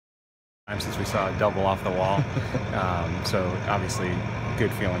Since we saw a double off the wall. So obviously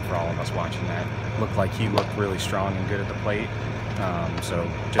good feeling for all of us watching that. Looked like he looked really strong and good at the plate. So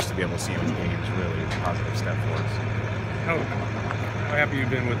just to be able to see him in the game is really a positive step for us. How happy you've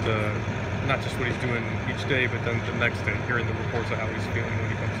been with not just what he's doing each day, but then the next day, hearing the reports of how he's feeling when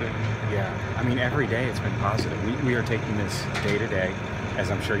he comes in? Yeah, I mean, every day it's been positive. We are taking this day to day,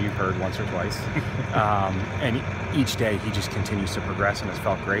 as I'm sure you've heard once or twice. And each day he just continues to progress and has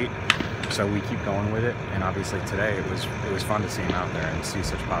felt great. So we keep going with it, and obviously today it was fun to see him out there and see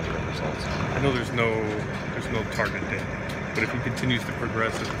such positive results. I know there's no target date, but if he continues to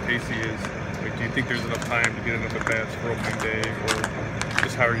progress at the pace he is, like, do you think there's enough time to get enough at bats for opening day, or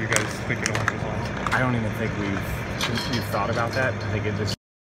just how are you guys thinking along those lines? I don't even think we've thought about that. I think it just